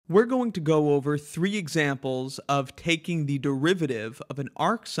We're going to go over 3 examples of taking the derivative of an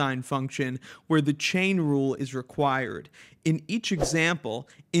arcsin function where the chain rule is required. In each example,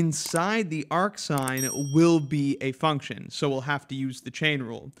 inside the arcsin will be a function, so we'll have to use the chain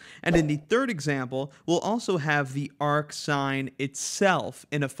rule. And in the third example, we'll also have the arcsin itself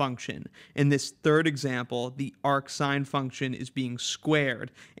in a function. In this third example, the arcsin function is being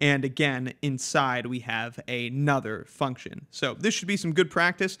squared, and again, inside we have another function. So this should be some good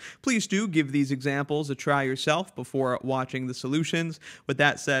practice. Please do give these examples a try yourself before watching the solutions. With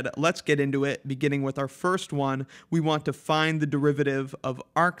that said, let's get into it. Beginning with our first one, we want to find the derivative of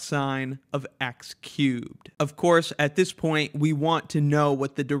arcsin of x cubed. Of course, at this point, we want to know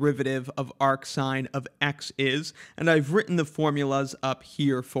what the derivative of arcsin of x is, and I've written the formulas up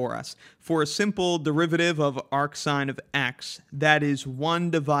here for us. For a simple derivative of arcsin of x, that is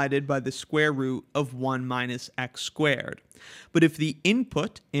 1 divided by the square root of 1 minus x squared. But if the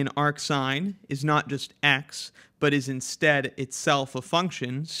input in arcsin is not just x, but is instead itself a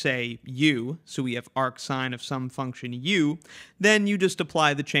function, say u, so we have arcsin of some function u, then you just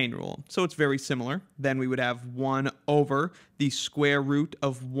apply the chain rule. So it's very similar. Then we would have 1 over the square root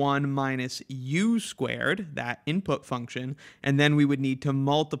of 1 minus u squared, that input function, and then we would need to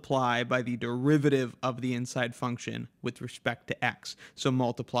multiply by the derivative of the inside function with respect to x. So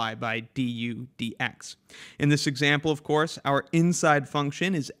multiply by du dx. In this example, of course, our inside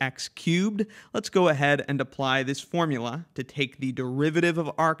function is x cubed. Let's go ahead and apply this formula to take the derivative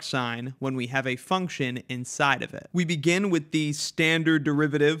of arcsin when we have a function inside of it. We begin with the standard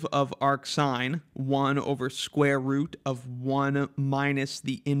derivative of arcsin, 1 over square root of 1 minus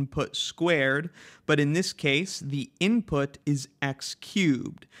the input squared, but in this case, the input is x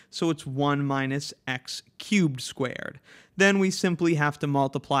cubed, so it's 1 minus x cubed squared. Then we simply have to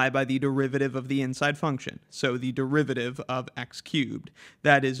multiply by the derivative of the inside function, so the derivative of x cubed.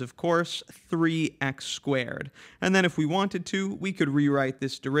 That is, of course, 3x squared. And then if we wanted to, we could rewrite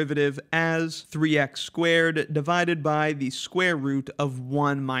this derivative as 3x squared divided by the square root of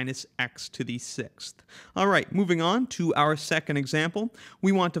 1 minus x to the 6th. All right, moving on to our second example,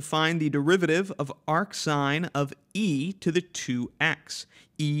 we want to find the derivative of arcsin of e to the 2x.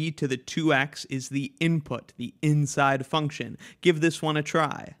 E to the 2x is the input, the inside function. Give this one a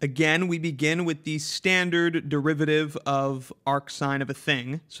try. Again, we begin with the standard derivative of arcsin of a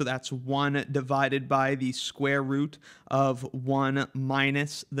thing. So that's 1 divided by the square root of 1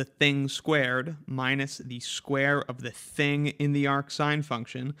 minus the thing squared, minus the square of the thing in the arcsin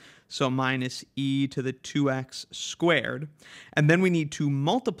function. So minus e to the 2x squared. And then we need to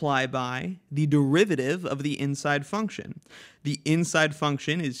multiply by the derivative of the inside function. The inside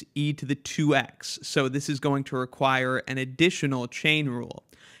function is e to the 2x, so this is going to require an additional chain rule.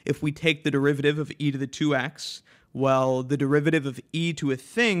 If we take the derivative of e to the 2x, well, the derivative of e to a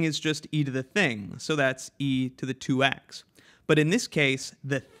thing is just e to the thing, so that's e to the 2x. But in this case,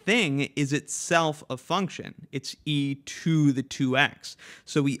 the thing is itself a function. It's e to the 2x.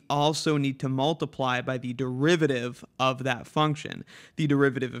 So we also need to multiply by the derivative of that function. The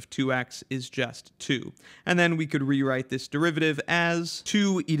derivative of 2x is just 2. And then we could rewrite this derivative as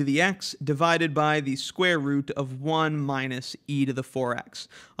 2 e to the x divided by the square root of 1 minus e to the 4x.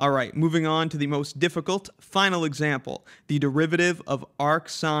 All right, moving on to the most difficult, final example. The derivative of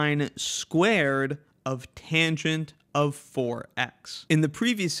arcsin squared of tangent of 4x. In the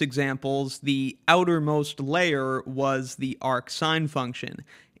previous examples, the outermost layer was the arcsin function.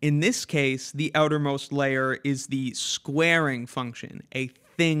 In this case, the outermost layer is the squaring function, a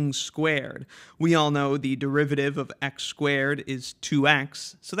thing squared. We all know the derivative of x squared is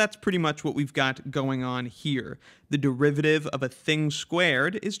 2x, so that's pretty much what we've got going on here. The derivative of a thing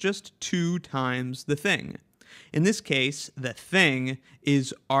squared is just 2 times the thing. In this case, the thing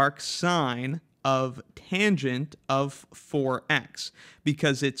is arcsin of tangent of 4x,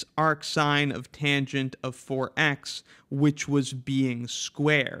 because it's arcsin of tangent of 4x, which was being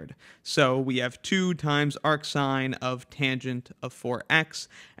squared. So we have 2 times arcsin of tangent of 4x,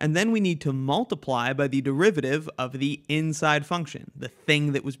 and then we need to multiply by the derivative of the inside function, the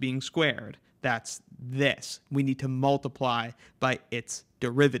thing that was being squared. That's this. We need to multiply by its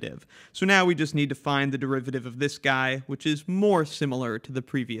derivative. So now we just need to find the derivative of this guy, which is more similar to the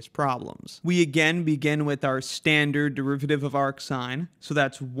previous problems. We again begin with our standard derivative of arcsin. So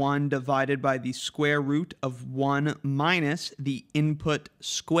that's 1 divided by the square root of 1 minus the input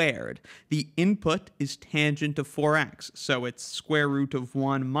squared. The input is tangent of 4x, so it's square root of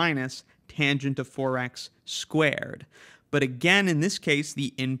 1 minus tangent of 4x squared. But again, in this case,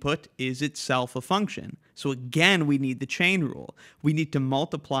 the input is itself a function. So again, we need the chain rule. We need to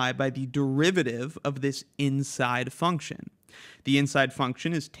multiply by the derivative of this inside function. The inside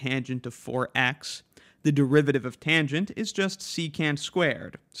function is tangent of 4x. The derivative of tangent is just secant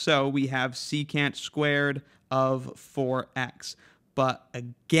squared. So we have secant squared of 4x. But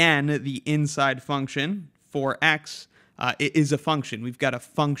again, the inside function, 4x, it is a function. We've got a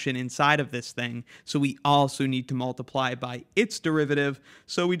function inside of this thing, so we also need to multiply by its derivative,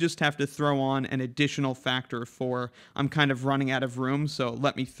 so we just have to throw on an additional factor of 4. I'm kind of running out of room, so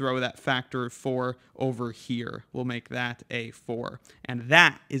let me throw that factor of 4 over here. We'll make that a 4, and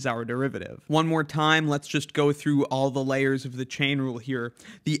that is our derivative. One more time, let's just go through all the layers of the chain rule here.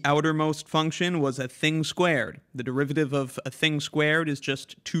 The outermost function was a thing squared. The derivative of a thing squared is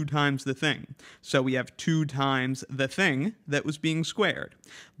just 2 times the thing, so we have 2 times the thing that was being squared.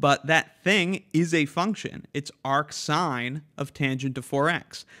 But that thing is a function. It's arcsine of tangent of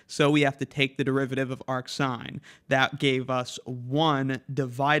 4x. So we have to take the derivative of arcsine. That gave us 1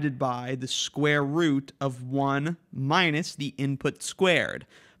 divided by the square root of 1 minus the input squared.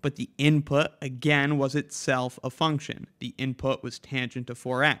 But the input, again, was itself a function. The input was tangent of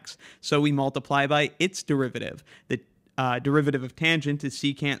 4x. So we multiply by its derivative. The derivative of tangent is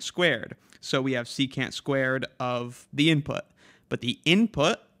secant squared. So we have secant squared of the input. But the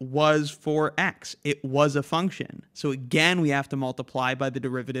input was 4x. It was a function. So again, we have to multiply by the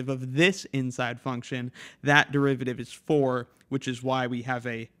derivative of this inside function. That derivative is 4, which is why we have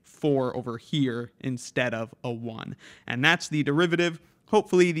a 4 over here instead of a 1. And that's the derivative.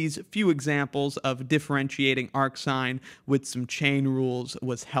 Hopefully these few examples of differentiating arcsine with some chain rules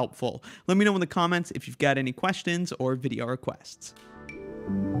was helpful. Let me know in the comments if you've got any questions or video requests.